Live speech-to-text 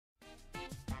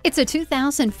It's a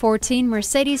 2014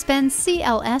 Mercedes-Benz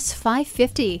CLS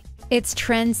 550. Its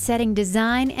trend-setting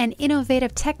design and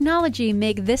innovative technology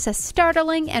make this a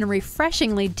startling and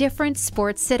refreshingly different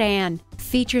sports sedan.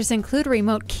 Features include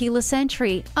remote keyless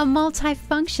entry, a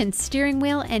multi-function steering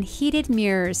wheel, and heated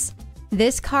mirrors.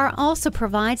 This car also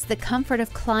provides the comfort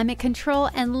of climate control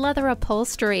and leather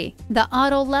upholstery. The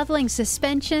auto-leveling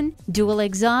suspension, dual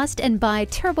exhaust, and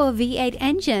bi-turbo V8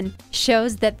 engine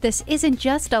shows that this isn't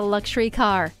just a luxury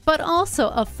car, but also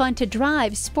a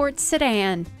fun-to-drive sports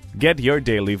sedan. Get your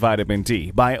daily vitamin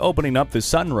D by opening up the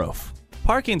sunroof.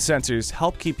 Parking sensors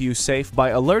help keep you safe by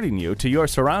alerting you to your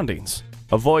surroundings.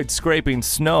 Avoid scraping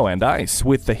snow and ice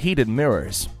with the heated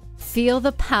mirrors. Feel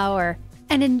the power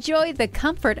and enjoy the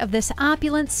comfort of this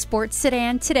opulent sports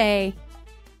sedan today.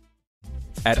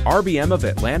 At RBM of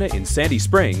Atlanta in Sandy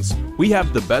Springs, we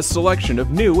have the best selection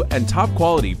of new and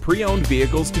top-quality pre-owned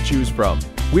vehicles to choose from.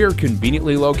 We are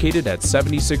conveniently located at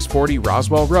 7640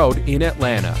 Roswell Road in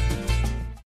Atlanta.